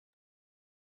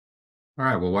All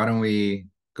right, well, why don't we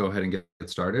go ahead and get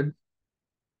started?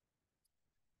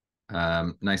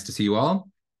 Nice to see you all.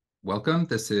 Welcome.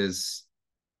 This is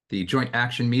the joint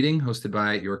action meeting hosted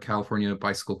by your California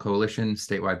Bicycle Coalition,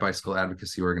 statewide bicycle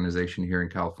advocacy organization here in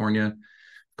California.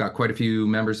 We've got quite a few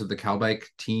members of the CalBike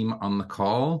team on the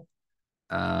call.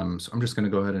 So I'm just going to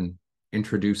go ahead and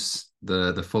introduce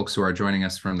the folks who are joining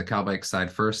us from the CalBike side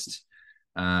first.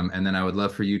 And then I would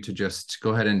love for you to just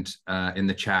go ahead and in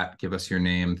the chat, give us your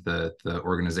name, the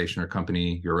organization or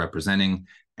company you're representing.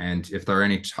 And if there are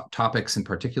any topics in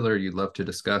particular you'd love to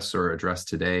discuss or address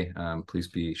today, please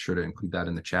be sure to include that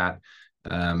in the chat.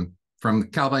 From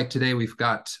CalBike today, we've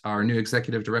got our new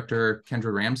executive director,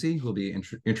 Kendra Ramsey, who will be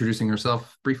introducing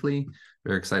herself briefly.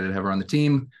 Very excited to have her on the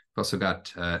team. We've also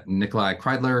got Nikolai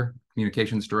Kreidler,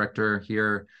 communications director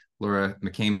here. Laura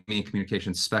McCamey,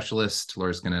 communications specialist.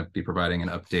 Laura's going to be providing an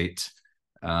update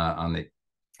on the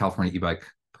California e-bike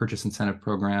purchase incentive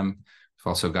program. We've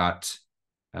also got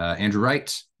Andrew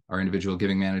Wright, our individual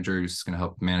giving manager, who's going to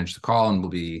help manage the call and will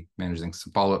be managing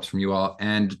some follow-ups from you all.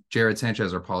 And Jared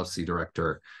Sanchez, our policy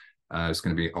director, is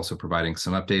going to be also providing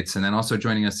some updates. And then also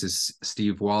joining us is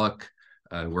Steve Wallach,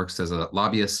 who works as a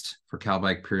lobbyist for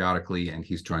CalBike periodically, and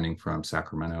he's joining from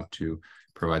Sacramento to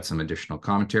provide some additional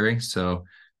commentary. So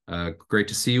great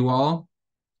to see you all.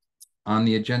 On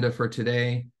the agenda for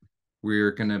today,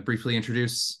 we're going to briefly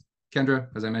introduce Kendra,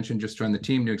 as I mentioned, just joined the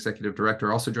team, new executive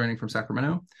director, also joining from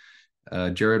Sacramento.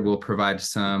 Jared will provide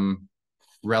some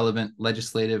relevant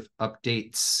legislative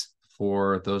updates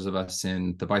for those of us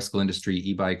in the bicycle industry,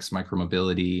 e-bikes,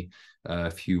 micromobility,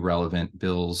 a few relevant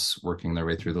bills working their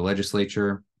way through the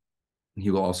legislature.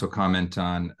 He will also comment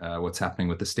on what's happening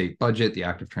with the state budget, the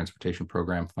active transportation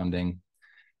program funding.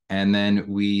 And then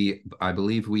I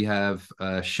believe we have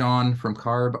Sean from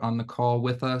CARB on the call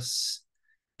with us,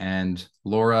 and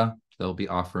Laura. They'll be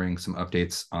offering some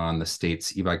updates on the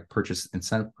state's e-bike purchase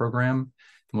incentive program. And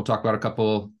we'll talk about a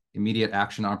couple immediate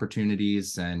action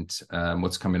opportunities and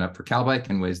what's coming up for CalBike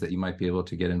and ways that you might be able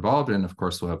to get involved. And of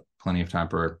course, we'll have plenty of time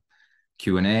for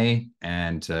Q&A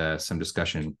and some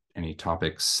discussion, any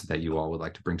topics that you all would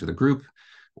like to bring to the group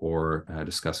or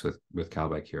discuss with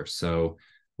CalBike here. So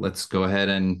let's go ahead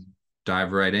and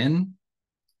dive right in.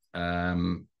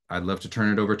 I'd love to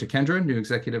turn it over to Kendra, new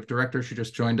executive director. She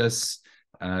just joined us.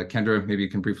 Kendra, maybe you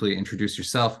can briefly introduce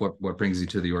yourself. What brings you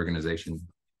to the organization?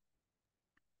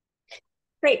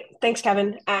 Great. Thanks,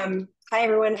 Kevin. Hi,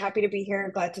 everyone. Happy to be here.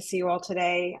 Glad to see you all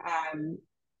today.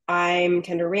 I'm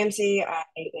Kendra Ramsey. I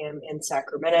am in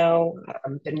Sacramento.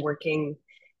 I've been working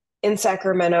in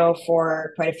Sacramento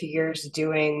for quite a few years,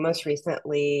 doing most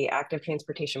recently active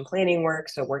transportation planning work.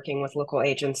 So working with local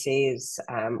agencies,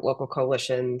 local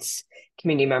coalitions,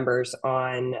 community members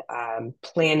on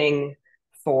planning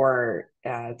for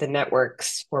the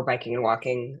networks for biking and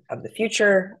walking of the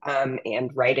future,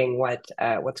 and writing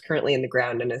what's currently in the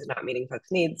ground and is not meeting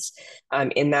folks' needs.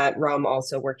 In that realm,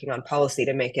 also working on policy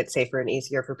to make it safer and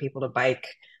easier for people to bike,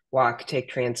 walk, take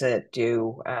transit,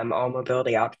 do all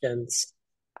mobility options.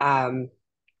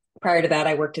 Prior to that,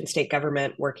 I worked in state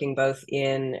government, working both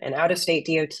in an out-of-state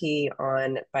DOT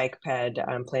on bike ped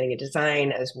planning and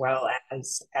design, as well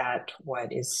as at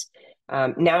what is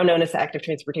now known as the Active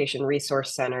Transportation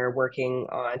Resource Center, working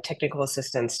on technical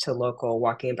assistance to local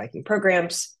walking and biking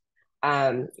programs,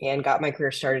 and got my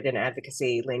career started in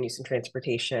advocacy, land use and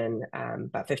transportation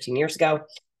about 15 years ago.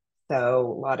 So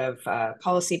a lot of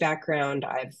policy background.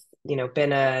 I've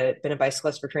been a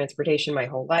bicyclist for transportation my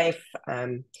whole life.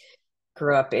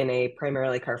 Grew up in a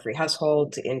primarily car-free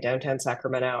household in downtown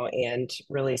Sacramento, and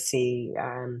really see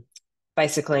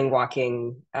bicycling,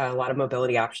 walking, a lot of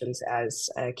mobility options as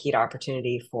a key to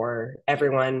opportunity for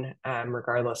everyone,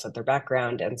 regardless of their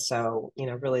background. And so,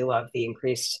 really love the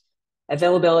increased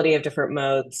availability of different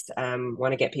modes,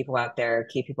 want to get people out there,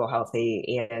 keep people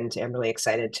healthy, and I'm really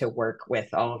excited to work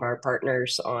with all of our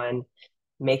partners on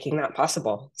making that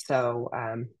possible. So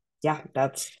yeah,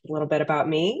 that's a little bit about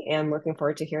me, and looking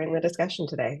forward to hearing the discussion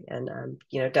today. And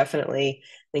definitely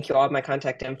think you all have my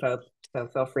contact info, so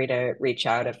feel free to reach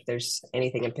out if there's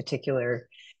anything in particular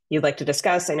you'd like to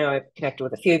discuss. I know I've connected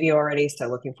with a few of you already, so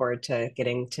looking forward to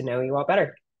getting to know you all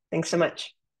better. Thanks so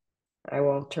much. I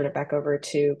will turn it back over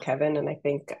to Kevin, and I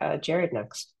think Jared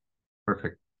next.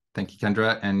 Perfect. Thank you,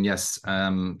 Kendra. And yes,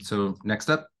 so next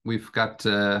up, we've got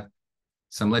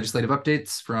some legislative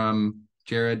updates from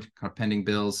Jared, kind of pending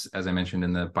bills, as I mentioned,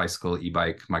 in the bicycle,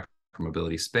 e-bike,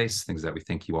 micromobility space, things that we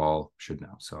think you all should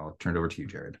know. So I'll turn it over to you,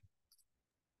 Jared.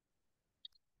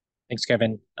 Thanks,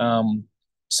 Kevin.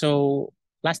 So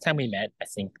last time we met, I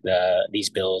think these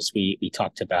bills we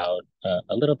talked about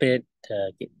a little bit,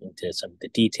 get into some of the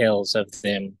details of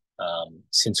them.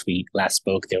 Since we last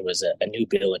spoke, there was a new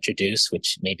bill introduced,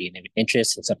 which may be of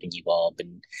interest and something you've all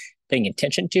been paying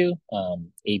attention to.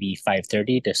 AB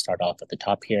 530 to start off at the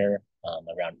top here,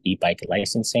 around e-bike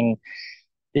licensing.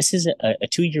 This is a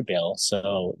 2-year bill,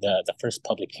 so the first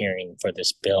public hearing for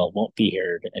this bill won't be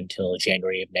heard until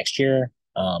January of next year.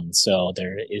 So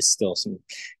there is still some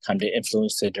time to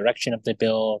influence the direction of the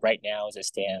bill. Right now, as it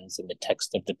stands in the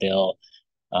text of the bill,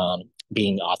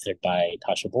 being authored by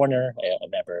Tasha Warner, a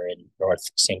member in North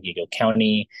San Diego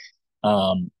County,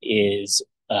 has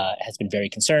been very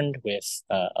concerned with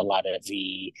a lot of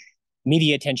the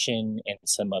media attention and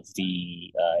some of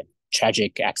the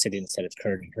tragic accidents that have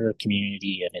occurred in her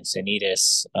community of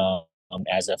Encinitas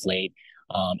as of late,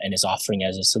 and is offering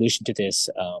as a solution to this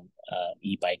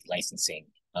e-bike licensing.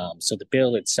 So the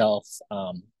bill itself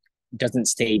doesn't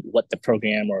state what the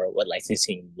program or what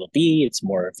licensing will be. It's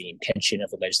more of the intention of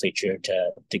the legislature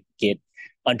to get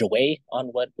underway on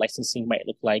what licensing might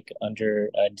look like under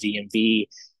DMV.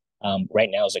 Right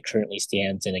now, as it currently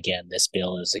stands, and again, this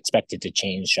bill is expected to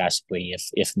change drastically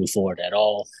if move forward at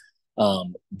all.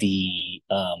 The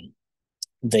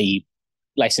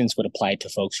license would apply to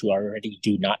folks who already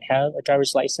do not have a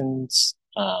driver's license.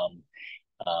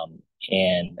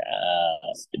 And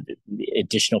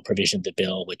additional provision of the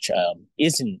bill, which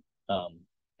isn't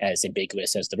as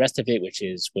ambiguous as the rest of it, which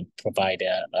would provide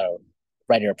a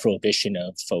right or a prohibition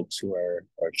of folks who are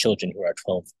or children who are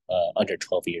under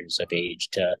 12 years of age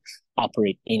to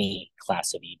operate any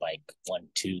class of e-bike, 1,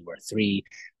 2, or 3.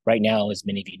 Right now, as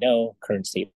many of you know, current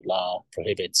state law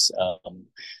prohibits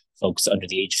folks under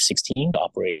the age of 16 to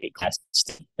operate class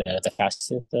the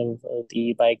fastest of the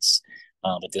e-bikes.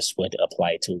 But this would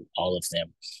apply to all of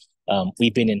them.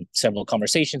 We've been in several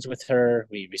conversations with her.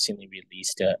 We recently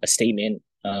released a statement,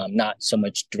 not so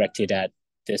much directed at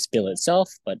this bill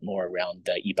itself, but more around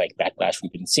the e-bike backlash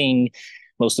we've been seeing,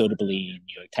 most notably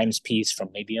New York Times piece from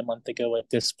maybe a month ago at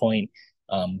this point,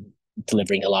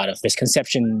 delivering a lot of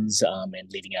misconceptions and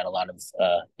leaving out a lot of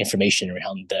information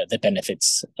around the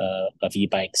benefits of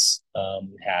e-bikes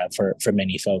have for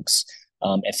many folks.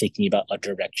 And thinking about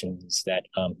other directions that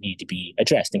need to be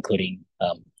addressed, including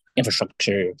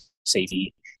infrastructure,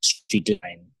 safety, street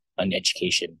design, and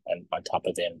education on top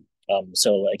of them.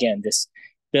 So again, this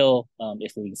bill,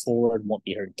 if moving forward, won't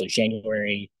be heard until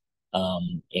January.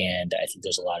 And I think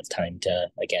there's a lot of time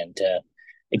to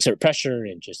exert pressure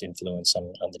and just influence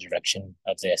on the direction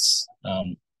of this.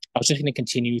 I was just going to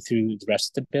continue through the rest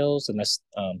of the bills. Unless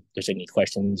there's any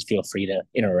questions, feel free to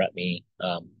interrupt me.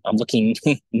 I'm looking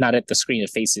not at the screen of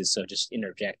faces, so just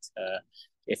interject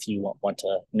if you want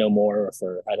to know more or if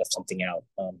I left something out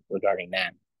regarding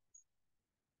that.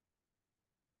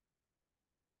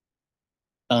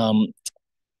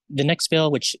 The next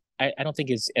bill, which I don't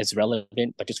think is as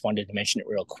relevant, but just wanted to mention it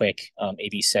real quick,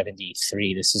 AB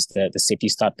 73. This is the safety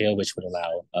stop bill, which would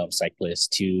allow cyclists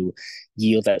to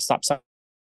yield at stop sign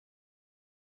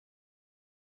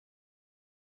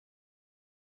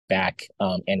back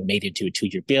and made into a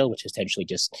 2-year bill, which essentially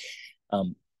just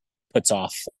puts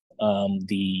off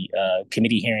the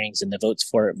committee hearings and the votes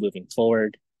for it moving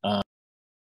forward.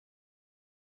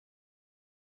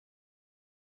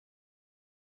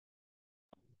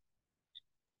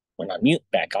 Went on mute,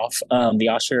 back off. The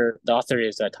author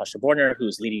is Tasha Warner,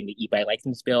 who's leading the e-bike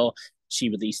license bill. She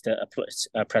released a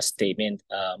press statement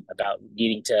about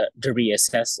needing to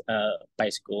reassess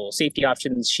bicycle safety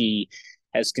options. She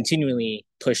has continually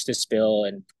pushed this bill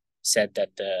and said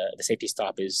that the safety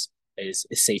stop is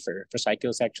safer for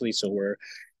cyclists, actually. So we're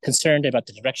concerned about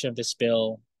the direction of this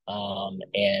bill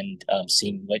and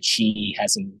seeing what she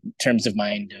has in terms of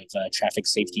mind of traffic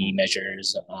safety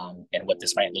measures and what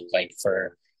this might look like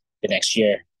for the next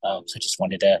year. So I just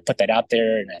wanted to put that out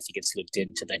there, and I think it's looped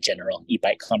into the general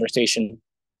e-bike conversation.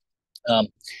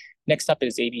 Next up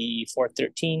is AB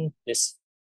 413. This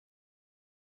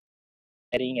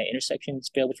heading at intersections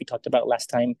bill, which we talked about last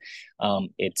time.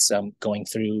 It's going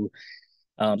through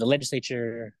the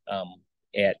legislature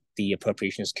at the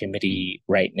Appropriations Committee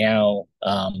right now.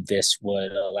 This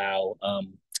would allow,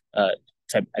 I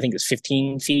think it's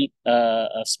 15 feet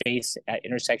of space at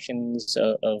intersections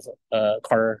of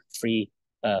car-free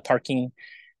parking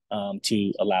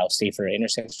to allow safer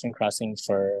intersection crossings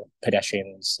for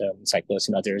pedestrians, cyclists,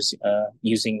 and others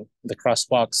using the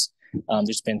crosswalks.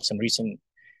 There's been some recent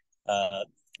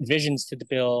revisions to the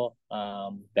bill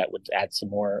that would add some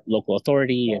more local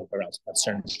authority and around some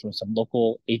concerns from some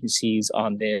local agencies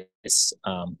on this,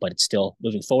 but it's still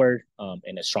moving forward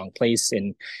in a strong place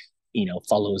and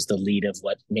follows the lead of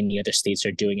what many other states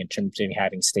are doing in terms of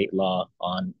having state law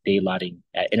on daylighting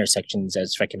at intersections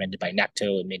as recommended by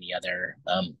NACTO and many other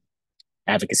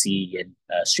advocacy and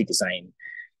street design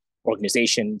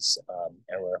organizations,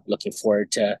 and we're looking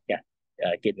forward to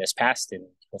getting this passed and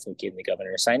hopefully getting the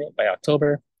governor to sign it by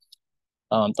October.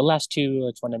 The last two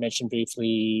I just want to mention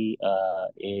briefly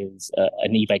is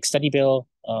an e-bike study bill,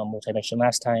 which I mentioned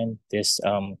last time. This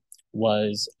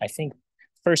was, I think,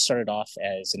 first started off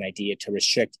as an idea to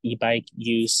restrict e-bike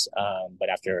use, but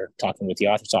after talking with the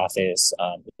author's office,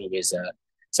 who is a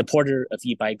supporter of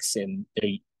e-bikes and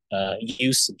their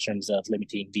use in terms of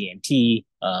limiting VMT,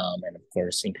 and of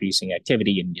course increasing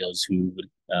activity in those who would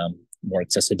more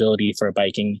accessibility for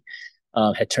biking,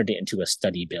 had turned it into a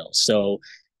study bill. So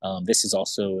this is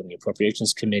also in the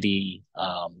Appropriations Committee.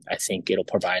 I think it'll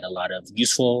provide a lot of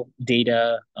useful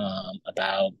data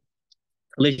about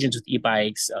collisions with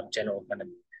e-bikes, general kind of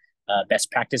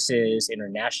best practices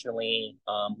internationally,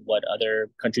 what other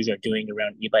countries are doing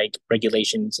around e-bike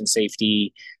regulations and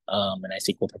safety. And I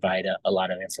think we'll provide a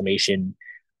lot of information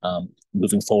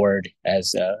moving forward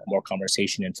as more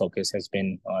conversation and focus has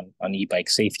been on e-bike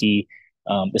safety.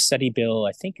 The study bill,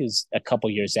 I think, is a couple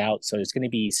years out, so it's going to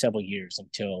be several years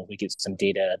until we get some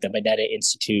data. The Mineta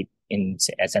Institute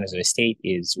at San Jose State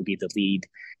will be the lead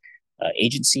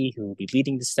agency who will be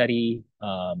leading the study,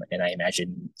 and I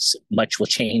imagine much will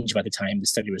change by the time the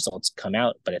study results come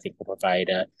out, but I think we'll provide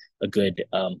a good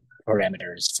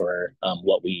parameters for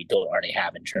what we don't already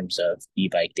have in terms of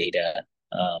e-bike data.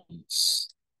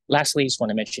 Lastly, I just want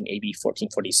to mention AB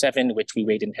 1447, which we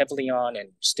weighed in heavily on and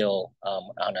still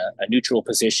on a neutral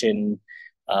position.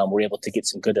 We're able to get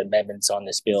some good amendments on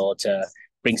this bill to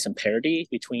bring some parity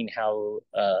between how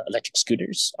electric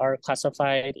scooters are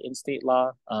classified in state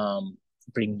law,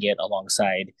 bringing it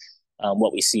alongside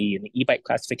what we see in the e-bike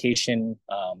classification.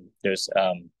 There's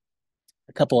a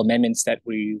couple amendments that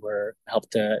we were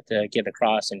helped to get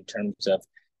across in terms of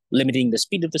limiting the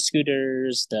speed of the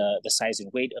scooters, the size and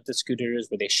weight of the scooters,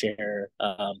 where they share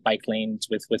bike lanes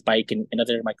with bike and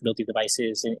other micromobility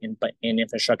devices in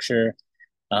infrastructure,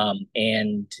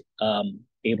 and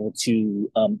able to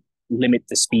limit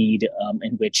the speed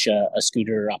in which a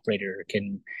scooter operator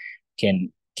can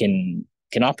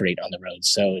operate on the road.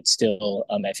 So it's still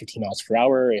at 15 miles per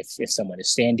hour if someone is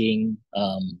standing,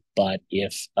 but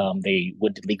if they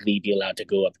would legally be allowed to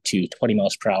go up to 20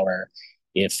 miles per hour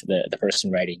if the person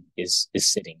riding is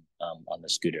sitting on the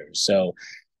scooter. So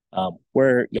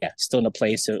we're still in a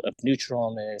place of neutral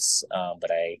on this, but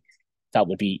I thought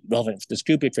would be relevant for this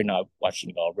group, if you're not watching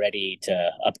it already,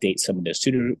 to update some of the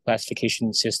scooter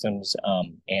classification systems,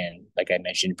 and like I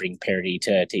mentioned, bring parity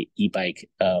to e-bike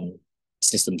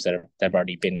systems that have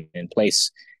already been in place.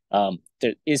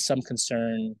 There is some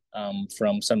concern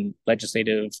from some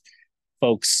legislative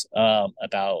folks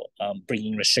about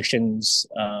bringing restrictions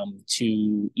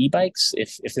to e-bikes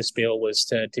if this bill was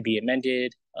to be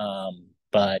amended.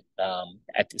 But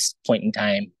at this point in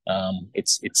time,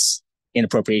 it's in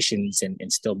appropriations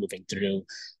and still moving through,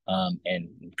 and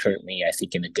currently I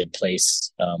think in a good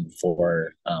place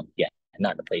for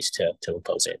not in a place to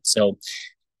oppose it. So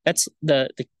that's the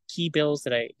key bills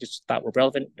that I just thought were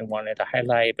relevant and wanted to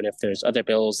highlight. But if there's other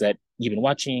bills that you've been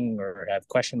watching or have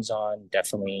questions on,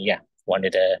 definitely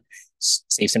wanted to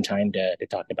save some time to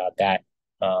talk about that,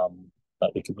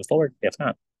 but we can move forward if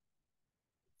not.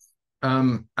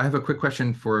 I have a quick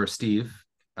question for Steve.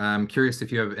 I'm curious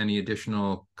if you have any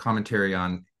additional commentary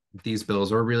on these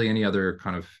bills or really any other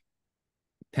kind of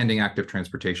pending active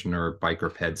transportation or bike or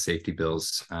ped safety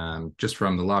bills, just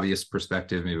from the lobbyist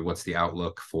perspective. Maybe what's the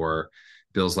outlook for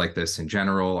bills like this in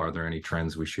general? Are there any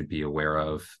trends we should be aware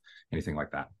of? Anything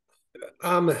like that?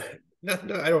 No,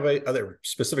 I don't have other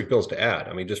specific bills to add.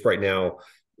 I mean, just right now,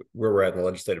 where we're at in the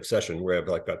legislative session, we have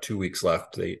like about 2 weeks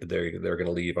left. They're going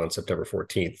to leave on September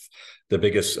 14th. The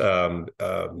biggest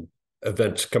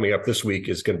event coming up this week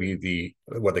is going to be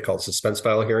what they call the suspense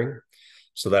file hearing.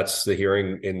 So that's the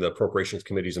hearing in the appropriations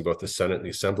committees in both the Senate and the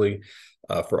Assembly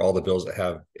for all the bills that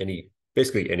have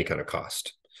basically any kind of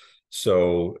cost.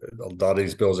 So a lot of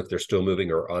these bills, if they're still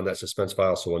moving, are on that suspense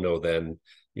file. So we'll know then,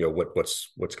 what's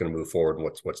going to move forward and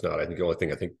what's not. I think the only thing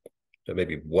that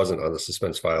maybe wasn't on the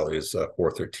suspense file is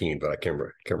 413, but I can't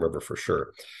remember for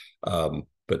sure.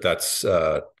 But that's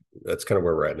kind of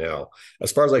where we're at now.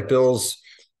 As far as like bills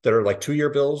that are like 2-year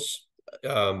bills,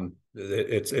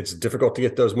 it's difficult to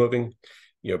get those moving,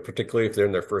 particularly if they're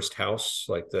in their first house,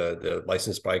 like the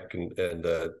licensed bike and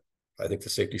I think the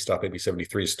safety stop AB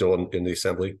 73 is still in the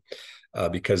Assembly,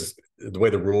 because the way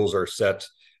the rules are set,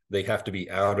 they have to be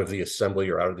out of the Assembly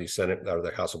or out of the Senate, out of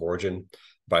their House of Origin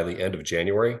by the end of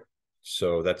January.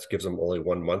 So that gives them only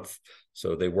 1 month.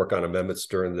 So they work on amendments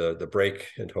during the break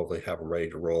and hopefully have them ready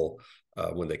to roll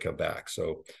when they come back.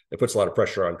 So it puts a lot of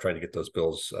pressure on trying to get those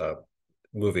bills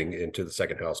moving into the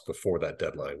second house before that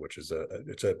deadline, which is a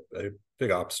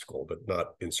big obstacle, but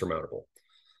not insurmountable.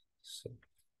 So.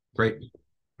 Great.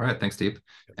 All right, thanks, Steve.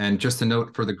 And just a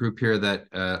note for the group here that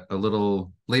a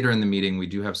little later in the meeting, we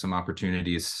do have some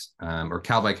opportunities, or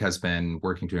CalBike has been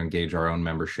working to engage our own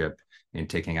membership in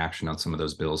taking action on some of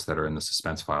those bills that are in the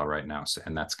suspense file right now. So,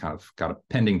 and that's kind of got a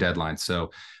pending deadline.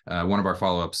 So one of our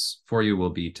follow-ups for you will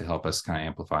be to help us kind of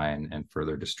amplify and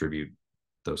further distribute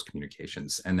those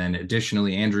communications. And then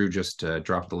additionally, Andrew just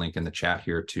dropped the link in the chat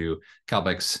here to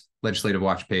CalBike's legislative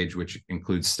watch page, which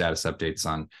includes status updates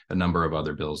on a number of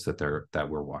other bills that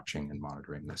we're watching and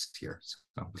monitoring this year.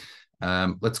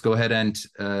 So let's go ahead and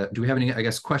do we have any, I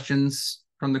guess, questions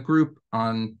from the group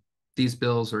on these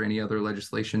bills or any other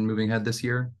legislation moving ahead this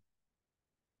year?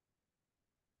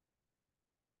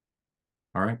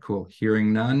 All right, cool.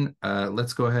 Hearing none,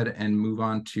 let's go ahead and move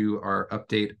on to our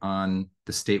update on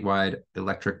the statewide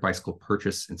electric bicycle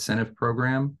purchase incentive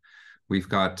program. We've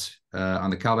got on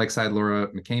the CalBike side, Laura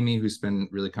McCamey, who's been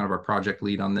really kind of our project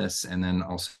lead on this, and then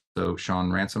also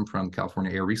Sean Ransom from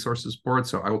California Air Resources Board.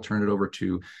 So I will turn it over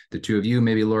to the two of you.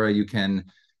 Maybe Laura, you can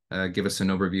give us an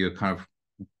overview of kind of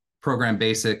program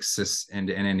basics and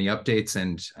any updates,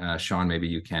 and Sean, maybe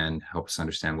you can help us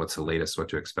understand what's the latest, what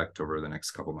to expect over the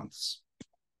next couple months.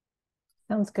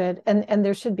 Sounds good. And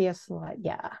there should be a slide,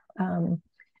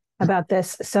 about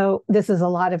this. So this is a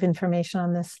lot of information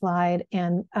on this slide.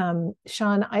 And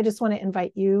Sean, I just want to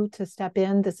invite you to step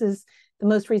in. This is the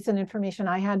most recent information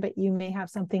I had, but you may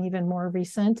have something even more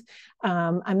recent.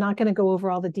 I'm not going to go over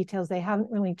all the details. They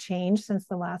haven't really changed since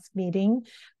the last meeting.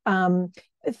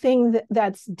 Thing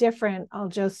that's different, I'll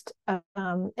just,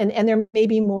 and there may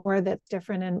be more that's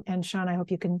different. And Sean, I hope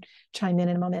you can chime in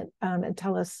a moment and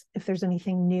tell us if there's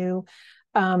anything new.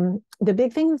 The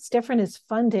big thing that's different is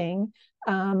funding.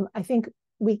 I think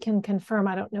we can confirm,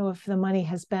 I don't know if the money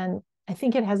has been, I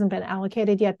think it hasn't been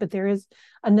allocated yet, but there is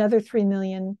another $3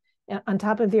 million on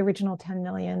top of the original $10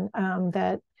 million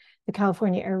that the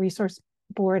California Air Resources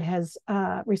Board has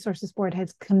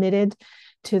committed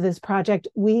to this project.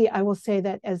 I will say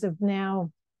that as of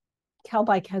now,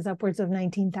 CalBike has upwards of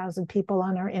 19,000 people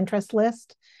on our interest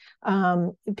list.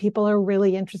 People are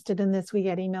really interested in this. We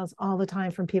get emails all the time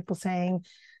from people saying,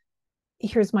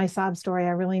 here's my sob story. I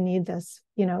really need this.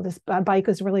 You know, this bike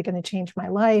is really going to change my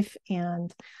life.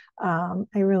 And I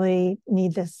really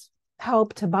need this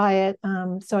help to buy it.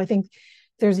 So I think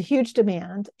there's a huge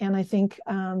demand. And I think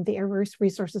the Air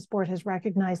Resources Board has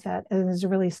recognized that and is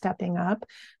really stepping up.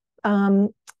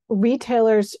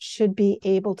 Retailers should be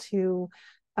able to,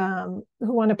 who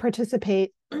want to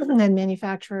participate, and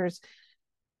manufacturers,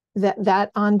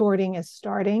 that onboarding is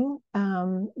starting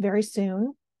very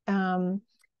soon.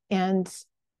 And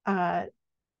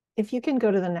if you can go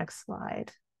to the next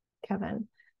slide, Kevin,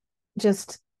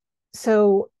 just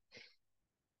so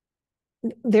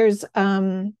there's,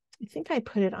 I think I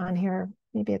put it on here,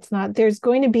 maybe it's not, there's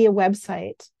going to be a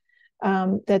website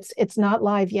it's not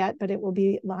live yet, but it will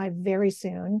be live very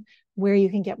soon, where you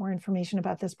can get more information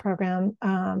about this program.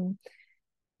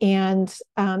 And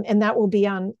that will be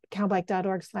on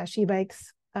calbike.org/ebikes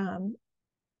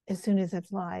as soon as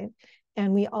it's live.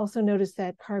 And we also noticed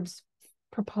that CARB's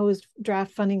proposed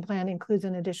draft funding plan includes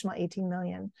an additional $18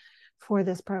 million for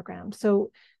this program.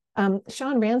 So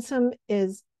Sean Ransom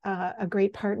is a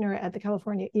great partner at the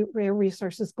California Air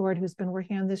Resources Board who's been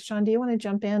working on this. Sean, do you want to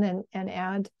jump in and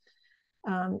add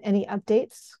any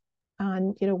updates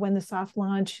on, you know, when the soft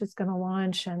launch is going to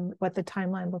launch and what the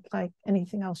timeline looks like?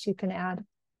 Anything else you can add?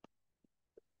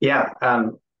 Yeah,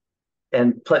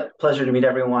 and pleasure to meet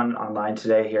everyone online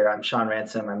today here. I'm Sean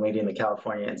Ransom. I'm leading the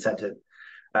California Incentive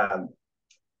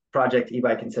Project,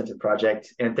 e-bike incentive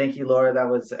project. And thank you, Laura. That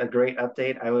was a great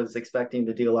update. I was expecting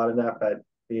to do a lot of that, but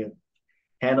you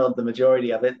handled the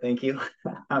majority of it. Thank you.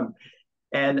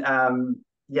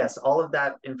 Yes, all of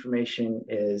that information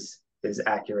is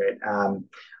accurate.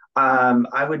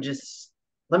 I would just,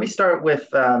 let me start with,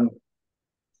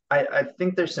 I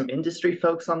think there's some industry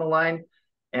folks on the line,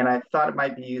 and I thought it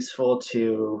might be useful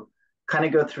to kind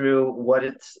of go through what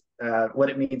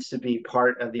it means to be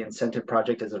part of the incentive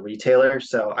project as a retailer.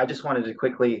 So I just wanted to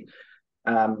quickly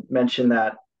mention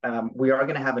that we are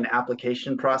going to have an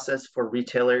application process for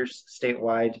retailers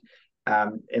statewide.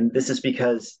 And this is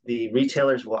because the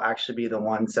retailers will actually be the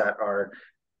ones that are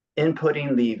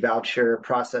inputting the voucher,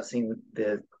 processing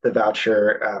the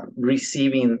voucher,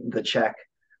 receiving the check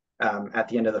at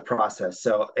the end of the process.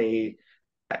 So an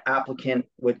applicant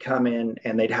would come in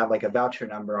and they'd have like a voucher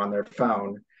number on their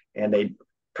phone, and they'd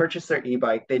purchase their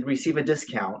e-bike, they'd receive a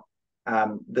discount,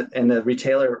 and the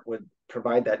retailer would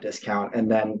provide that discount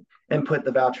and then input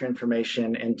the voucher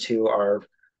information into our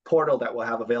portal that we'll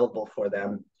have available for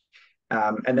them,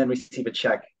 and then receive a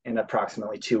check in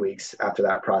approximately 2 weeks after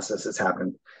that process has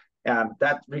happened.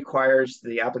 That requires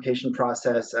the application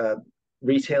process,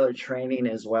 retailer training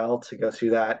as well to go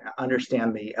through that,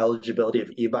 understand the eligibility of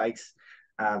e-bikes.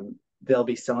 They'll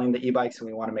be selling the e-bikes, and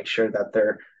we want to make sure that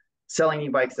they're selling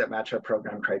e-bikes that match our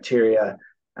program criteria,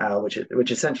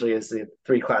 which essentially is the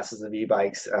 3 classes of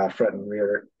e-bikes: front and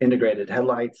rear integrated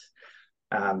headlights,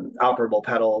 operable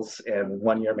pedals, and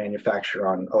 1-year manufacture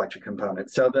on electric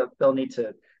components. So they'll need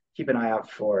to keep an eye out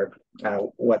for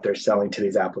what they're selling to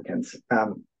these applicants.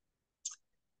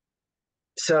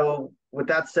 So with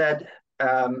that said,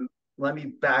 let me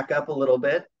back up a little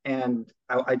bit, and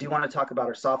I do want to talk about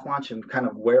our soft launch and kind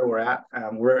of where we're at.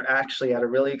 We're actually at a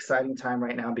really exciting time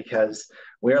right now because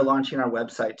we are launching our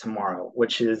website tomorrow,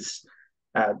 which is,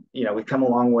 we've come a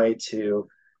long way to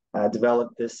develop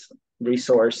this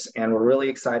resource, and we're really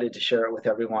excited to share it with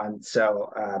everyone.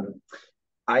 So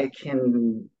I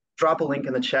can drop a link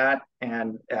in the chat,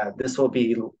 and this will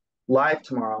be live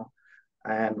tomorrow,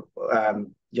 and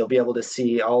you'll be able to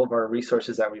see all of our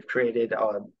resources that we've created.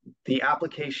 The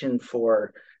application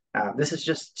for this is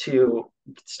just to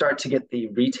start to get the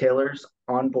retailers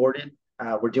onboarded.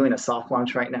 We're doing a soft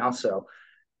launch right now, so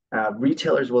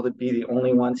retailers will be the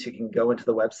only ones who can go into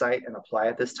the website and apply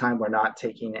at this time. We're not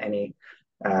taking any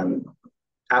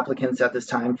applicants at this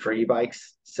time for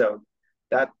e-bikes, so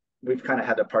that we've kind of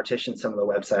had to partition some of the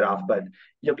website off, but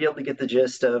you'll be able to get the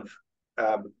gist of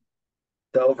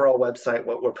the overall website,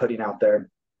 what we're putting out there,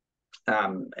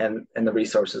 and the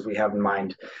resources we have in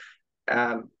mind.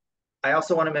 I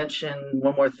also want to mention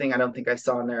one more thing I don't think I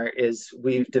saw in there is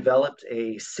we've developed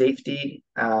a safety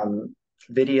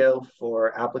video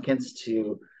for applicants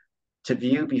to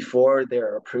view before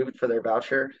they're approved for their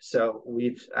voucher. So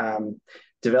we've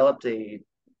developed a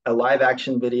live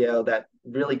action video that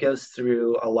really goes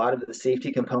through a lot of the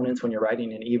safety components when you're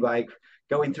riding an e-bike,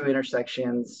 going through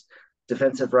intersections,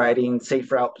 defensive riding,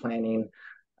 safe route planning,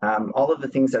 all of the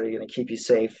things that are going to keep you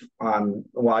safe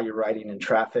while you're riding in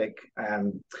traffic.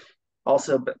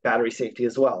 Also battery safety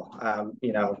as well,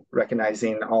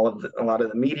 recognizing a lot of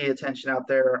the media attention out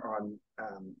there on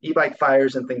e-bike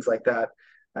fires and things like that.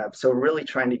 So really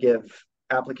trying to give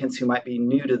applicants who might be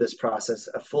new to this process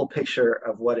a full picture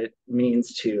of what it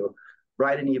means to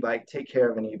ride an e-bike, take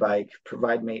care of an e-bike,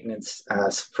 provide maintenance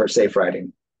for safe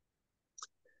riding.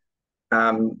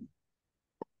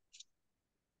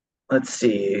 Let's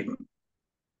see.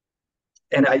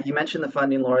 And you mentioned the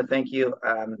funding, Laura, thank you.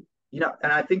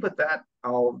 And I think with that,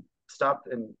 I'll stop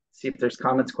and see if there's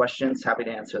comments, questions. Happy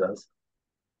to answer those.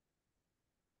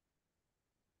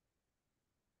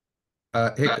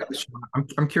 Hey,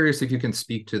 I'm curious if you can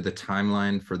speak to the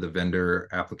timeline for the vendor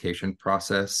application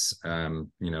process.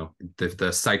 If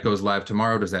the site goes live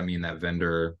tomorrow, does that mean that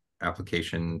vendor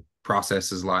application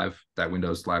process is live, that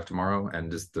window's live tomorrow?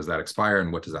 And does that expire,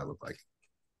 and what does that look like?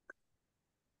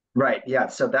 Right, yeah,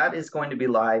 so that is going to be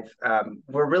live.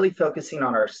 We're really focusing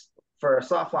on for our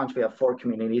soft launch, we have 4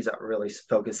 communities that we're really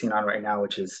focusing on right now,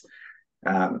 which is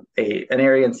an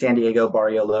area in San Diego,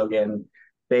 Barrio Logan,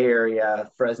 Bay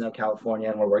Area, Fresno, California,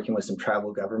 and we're working with some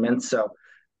tribal governments. So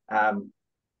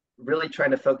really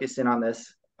trying to focus in on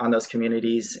those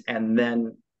communities. And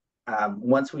then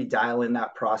once we dial in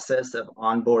that process of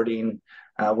onboarding,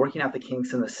 working out the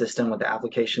kinks in the system with the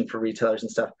application for retailers and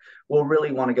stuff, we'll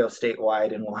really want to go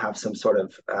statewide, and we'll have some sort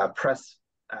of press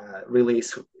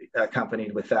release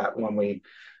accompanied with that when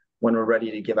we're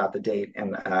ready to give out the date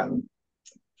and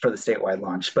for the statewide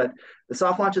launch. But the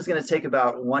soft launch is going to take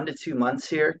about 1 to 2 months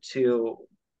here to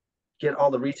get all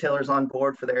the retailers on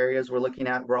board for the areas we're looking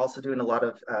at. We're also doing a lot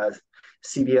of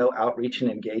CBO outreach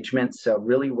and engagement, so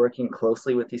really working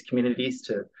closely with these communities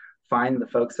to find the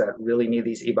folks that really need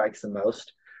these e-bikes the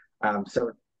most.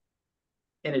 So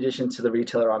in addition to the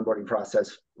retailer onboarding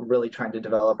process, we're really trying to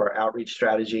develop our outreach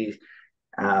strategy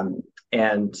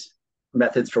and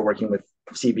methods for working with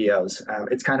CBOs.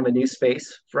 It's kind of a new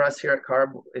space for us here at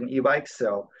CARB in e-bikes,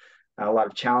 so a lot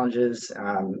of challenges,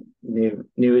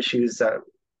 new issues that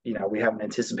we haven't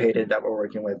anticipated that we're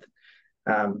working with.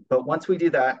 But once we do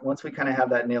that, once we kind of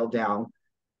have that nailed down,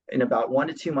 in about 1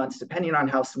 to 2 months, depending on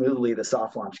how smoothly the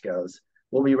soft launch goes,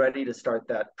 we'll be ready to start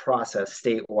that process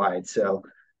statewide. So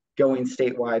going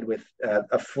statewide with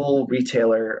a full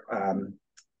retailer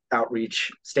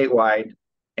outreach statewide,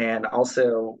 and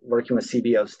also working with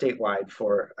CBO statewide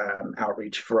for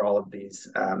outreach for all of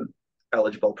these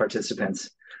eligible participants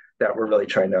that we're really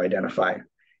trying to identify.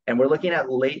 And we're looking at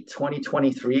late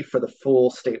 2023 for the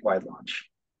full statewide launch.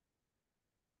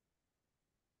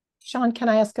 Sean, can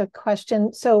I ask a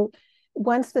question? So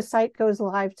once the site goes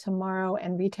live tomorrow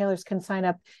and retailers can sign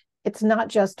up, it's not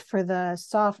just for the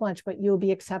soft launch, but you'll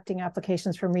be accepting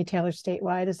applications from retailers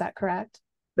statewide. Is that correct?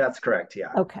 That's correct.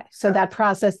 Yeah. Okay. So that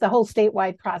process, the whole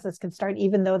statewide process can start,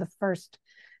 even though the first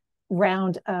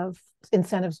round of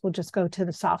incentives will just go to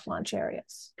the soft launch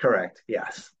areas. Correct.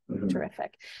 Yes. Mm-hmm.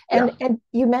 Terrific. And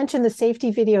you mentioned the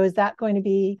safety video. Is that going to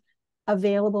be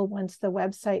available once the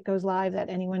website goes live, that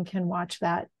anyone can watch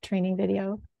that training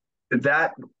video? It's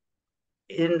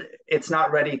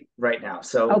not ready right now.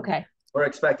 So okay. We're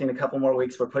expecting a couple more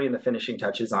weeks. We're putting the finishing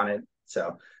touches on it.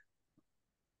 So.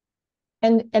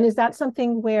 And is that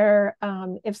something where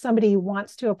if somebody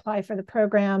wants to apply for the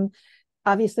program,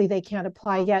 obviously they can't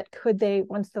apply yet. Could they,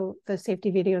 once the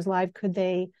safety video is live, could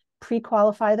they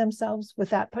pre-qualify themselves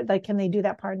with that? Like, can they do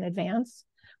that part in advance?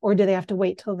 Or do they have to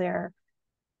wait till they're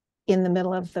in the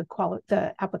middle of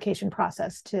the application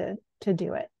process to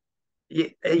do it?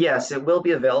 Yes, it will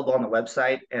be available on the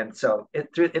website. And so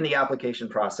in the application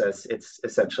process, it's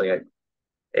essentially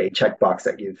a checkbox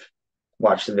that you've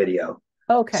watched the video.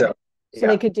 Okay. So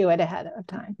they could do it ahead of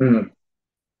time. Mm-hmm.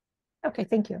 Okay,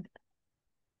 thank you.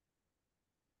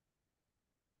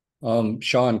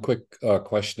 Sean, quick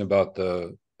question about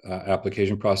the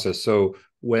application process. So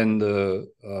when the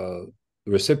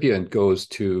recipient goes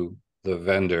to the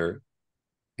vendor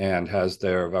and has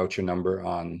their voucher number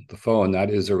on the phone,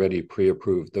 that is already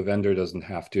pre-approved. The vendor doesn't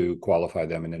have to qualify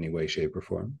them in any way, shape, or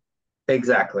form.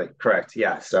 Exactly, correct.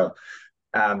 Yeah. So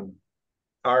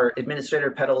our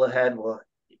administrator, Pedal Ahead, will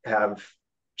have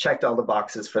checked all the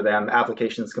boxes for them.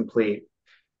 Applications complete,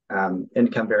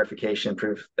 income verification,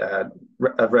 proof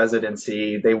of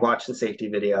residency. They watch the safety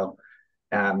video,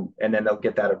 and then they'll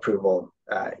get that approval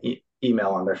email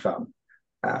on their phone.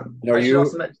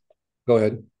 Go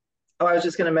ahead. Oh, I was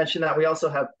just going to mention that we also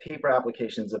have paper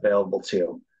applications available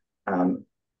too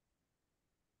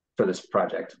for this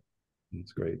project.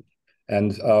 That's great.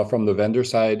 And from the vendor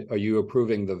side, are you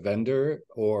approving the vendor,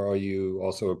 or are you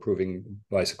also approving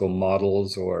bicycle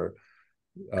models, or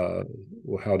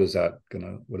what is that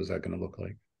gonna look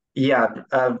like? Yeah.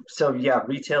 So yeah,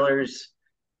 retailers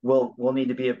will need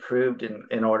to be approved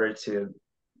in order to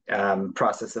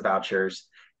process the vouchers,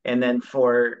 and then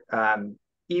for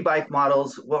e-bike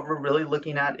models, what we're really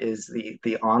looking at is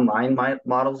the online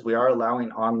models. We are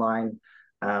allowing online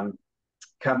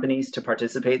companies to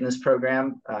participate in this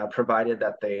program, provided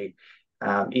that they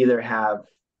either have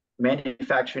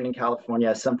manufacturing in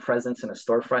California, some presence in a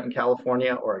storefront in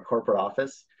California, or a corporate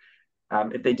office.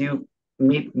 If they do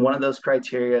meet one of those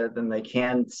criteria, then they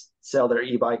can sell their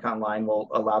e-bike online. We'll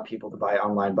allow people to buy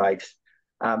online bikes.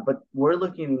 But we're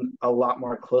looking a lot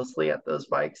more closely at those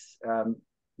bikes,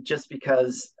 just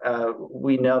because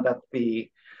we know that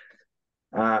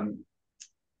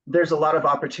there's a lot of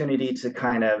opportunity to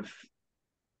kind of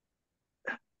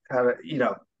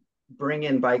bring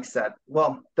in bikes that,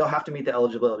 well, they'll have to meet the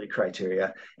eligibility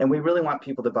criteria. And we really want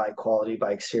people to buy quality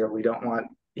bikes here. We don't want,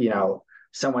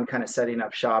 someone kind of setting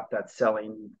up shop that's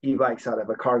selling e-bikes out of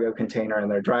a cargo container in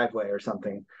their driveway or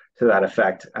something to that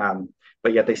effect.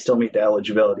 But yet they still meet the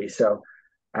eligibility. So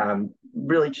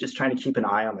really just trying to keep an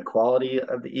eye on the quality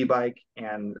of the e-bike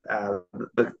and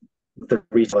the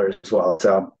retailer as well.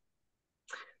 So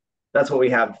that's what we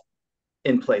have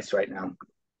in place right now.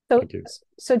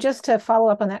 So just to follow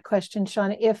up on that question,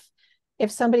 Sean,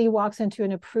 if somebody walks into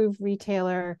an approved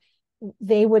retailer,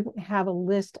 they wouldn't have a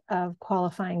list of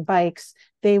qualifying bikes.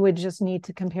 They would just need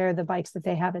to compare the bikes that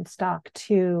they have in stock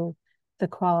to the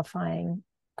qualifying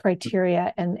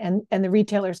criteria, and the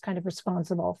retailer is kind of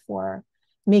responsible for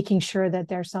making sure that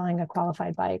they're selling a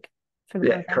qualified bike for the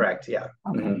program. Correct. Yeah.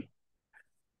 Okay. Mm-hmm.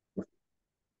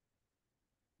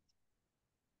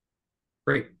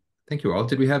 Great. Thank you all.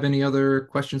 Did we have any other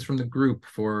questions from the group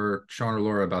for Sean or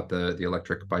Laura about the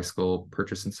electric bicycle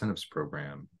purchase incentives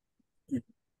program?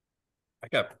 I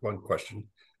got one question.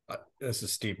 This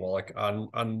is Steve Wallach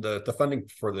on the funding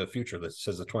for the future that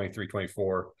says the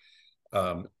 23-24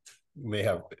 may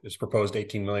have is proposed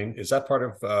 18 million. Is that part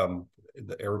of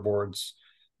the Air Board's,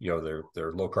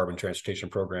 their low carbon transportation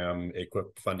program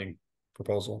equip funding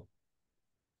proposal?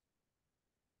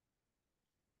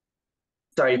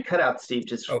 Sorry, you cut out, Steve,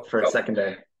 just for a second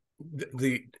there.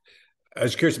 I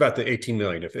was curious about the 18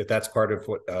 million, if that's part of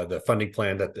what the funding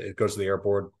plan that it goes to the Air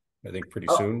Board, I think pretty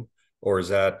soon, or is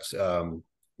that going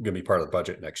to be part of the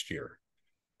budget next year?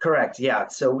 Correct. Yeah.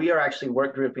 So we are actually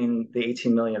work grouping the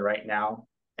 18 million right now,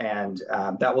 and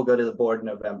that will go to the board in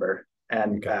November.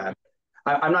 And okay.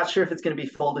 I'm not sure if it's going to be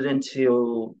folded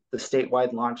into the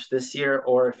statewide launch this year,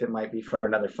 or if it might be for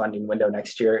another funding window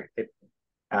next year.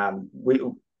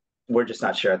 We're just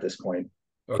not sure at this point.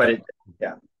 Okay.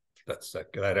 But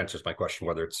that answers my question,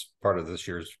 whether it's part of this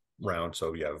year's round.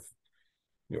 So you have,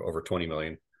 over 20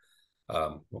 million,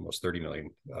 almost 30 million,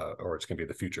 or it's going to be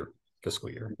the future fiscal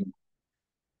year.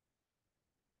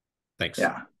 Thanks.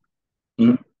 Yeah.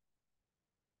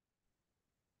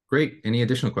 Great. Any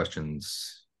additional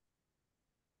questions?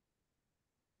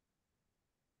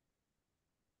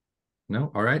 No?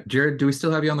 All right. Jared, do we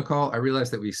still have you on the call? I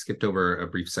realized that we skipped over a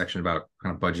brief section about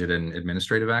kind of budget and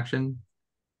administrative action.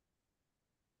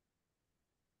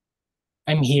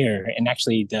 I'm here, and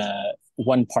actually the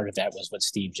one part of that was what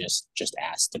Steve just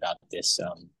asked about this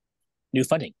new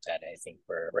funding that I think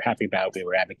we're happy about. We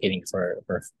were advocating for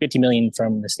 50 million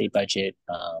from the state budget.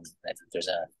 I think there's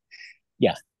a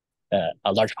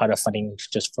large pot of funding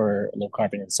just for low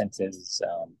carbon incentives,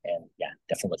 and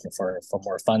definitely looking for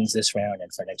more funds this round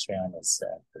and for next round as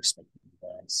we're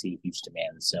see huge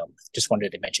demand. So just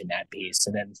wanted to mention that piece,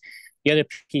 and then the other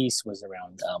piece was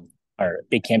around our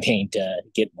big campaign to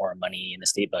get more money in the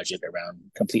state budget around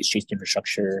complete streets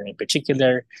infrastructure in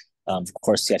particular. Of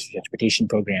course, the transportation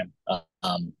program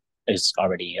is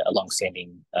already a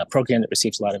longstanding program that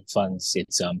receives a lot of funds.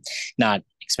 It's not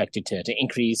expected to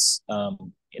increase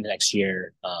in the next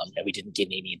year, and we didn't get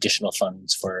any additional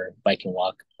funds for bike and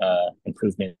walk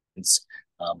improvements,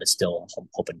 but still I'm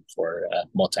hoping for a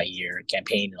multi-year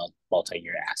campaign and a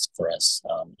multi-year ask for us,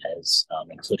 as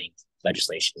including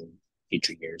legislation in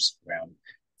future years around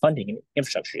funding and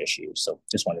infrastructure issues. So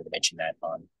just wanted to mention that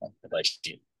on the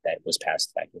budget that was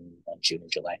passed back in June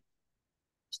and July.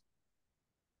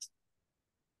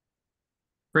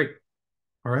 Great.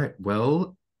 All right.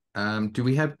 Well, do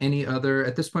we have any other,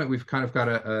 at this point, we've kind of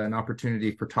got an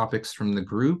opportunity for topics from the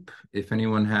group. If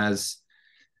anyone has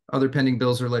other pending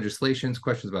bills or legislations,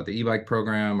 questions about the e-bike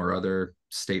program or other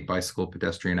state bicycle,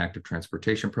 pedestrian, active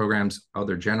transportation programs,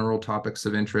 other general topics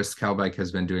of interest, CalBike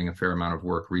has been doing a fair amount of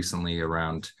work recently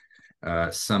around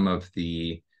some of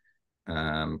the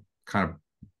kind of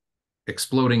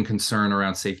exploding concern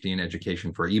around safety and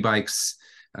education for e-bikes.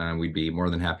 We'd be more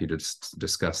than happy to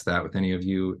discuss that with any of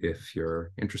you if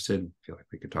you're interested. I feel like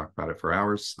we could talk about it for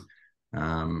hours.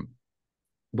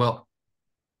 Well,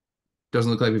 doesn't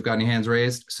look like we've got any hands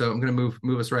raised, so I'm going to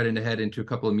move us right ahead into a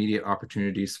couple of immediate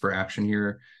opportunities for action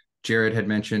here. Jared had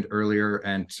mentioned earlier,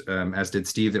 and as did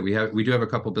Steve, that we do have a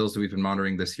couple bills that we've been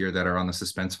monitoring this year that are on the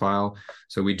suspense file.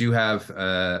 So we do have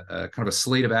a kind of a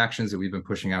slate of actions that we've been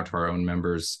pushing out to our own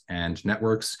members and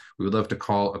networks. We would love to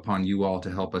call upon you all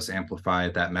to help us amplify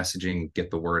that messaging,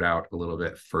 get the word out a little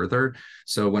bit further.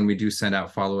 So when we do send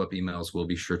out follow-up emails, we'll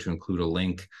be sure to include a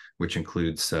link, which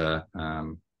includes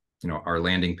our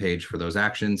landing page for those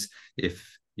actions.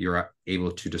 If you're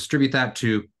able to distribute that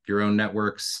to your own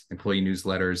networks, employee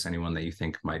newsletters, anyone that you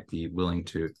think might be willing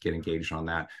to get engaged on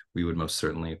that, we would most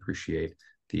certainly appreciate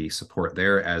the support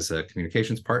there as a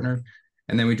communications partner.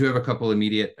 And then we do have a couple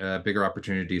immediate bigger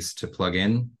opportunities to plug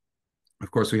in. Of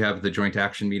course, we have the joint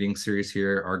action meeting series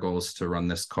here. Our goal is to run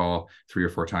this call 3 or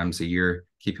 4 times a year,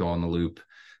 keep you all in the loop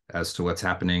as to what's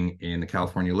happening in the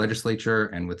California legislature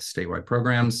and with statewide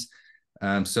programs.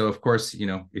 So of course,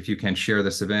 if you can share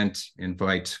this event,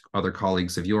 invite other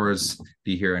colleagues of yours,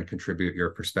 be here and contribute your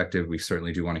perspective. We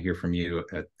certainly do want to hear from you.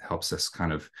 It helps us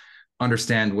kind of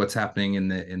understand what's happening in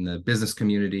the business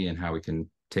community and how we can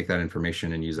take that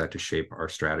information and use that to shape our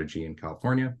strategy in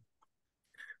California.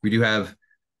 We do have a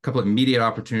couple of immediate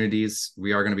opportunities.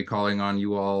 We are going to be calling on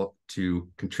you all to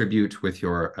contribute with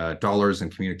your dollars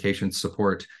and communications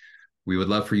support. We would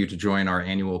love for you to join our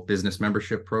annual business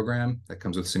membership program that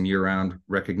comes with some year-round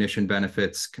recognition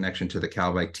benefits, connection to the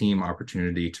CalBike team,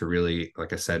 opportunity to really,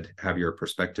 like I said, have your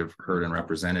perspective heard and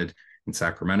represented in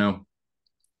Sacramento.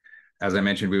 As I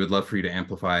mentioned, we would love for you to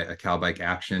amplify a CalBike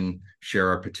action, share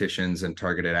our petitions and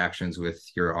targeted actions with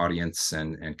your audience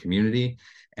and community.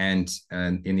 And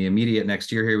in the immediate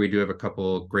next year here, we do have a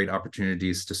couple great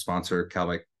opportunities to sponsor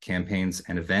CalBike campaigns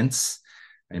and events,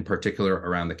 in particular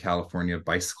around the California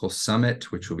Bicycle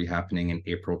Summit, which will be happening in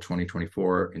April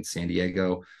 2024 in San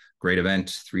Diego. Great event,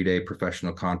 3-day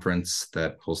professional conference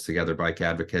that pulls together bike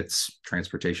advocates,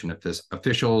 transportation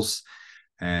officials,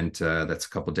 and that's a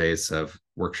couple days of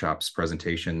workshops,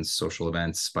 presentations, social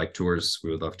events, bike tours.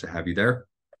 We would love to have you there.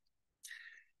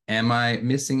 Am I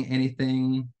missing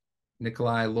anything?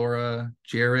 Nikolai, Laura,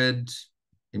 Jared?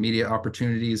 Immediate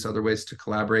opportunities, other ways to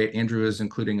collaborate. Andrew is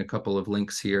including a couple of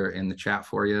links here in the chat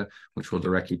for you, which will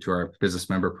direct you to our business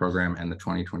member program and the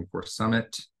 2024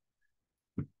 summit.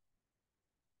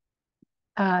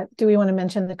 Do we want to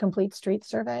mention the complete street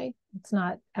survey? It's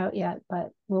not out yet,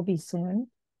 but will be soon.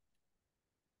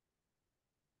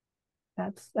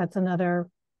 That's another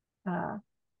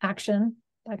action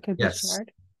that could be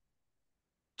shared.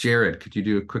 Jared, could you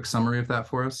do a quick summary of that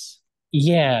for us?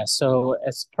 Yeah, so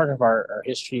as part of our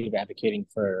history of advocating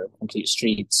for complete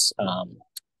streets,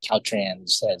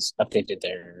 Caltrans has updated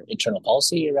their internal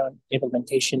policy around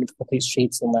implementation of complete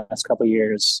streets in the last couple of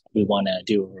years. We want to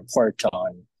do a report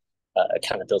on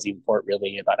accountability report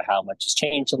really about how much has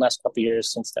changed in the last couple of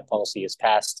years since that policy has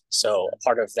passed. So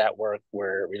part of that work,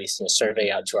 we're releasing a survey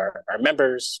out to our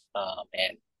members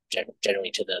and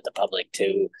generally to the public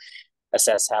to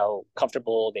assess how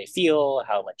comfortable they feel,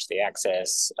 how much they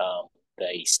access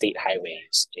the state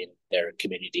highways in their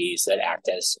communities that act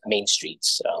as main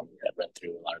streets that run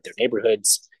through a lot of their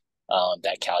neighborhoods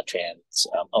that Caltrans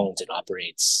owns and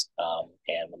operates,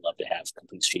 and would love to have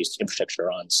complete streets infrastructure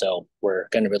on. So we're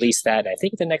going to release that, I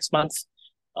think, the next month.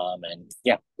 And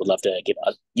yeah, we'd love to get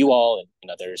you all and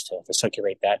others to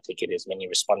circulate that, to get as many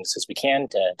respondents as we can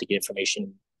to get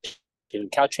information to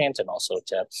Caltrans and also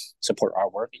to support our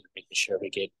work in making sure we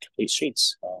get complete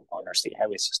streets on our state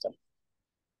highway system.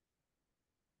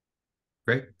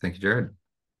 Great. Thank you, Jared.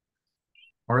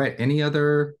 All right. Any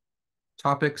other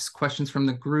topics, questions from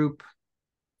the group,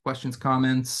 questions,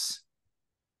 comments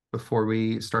before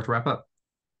we start to wrap up?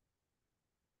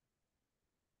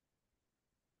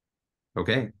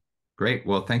 Okay, great.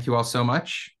 Well, thank you all so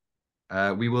much.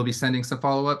 We will be sending some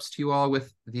follow-ups to you all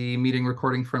with the meeting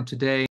recording from today.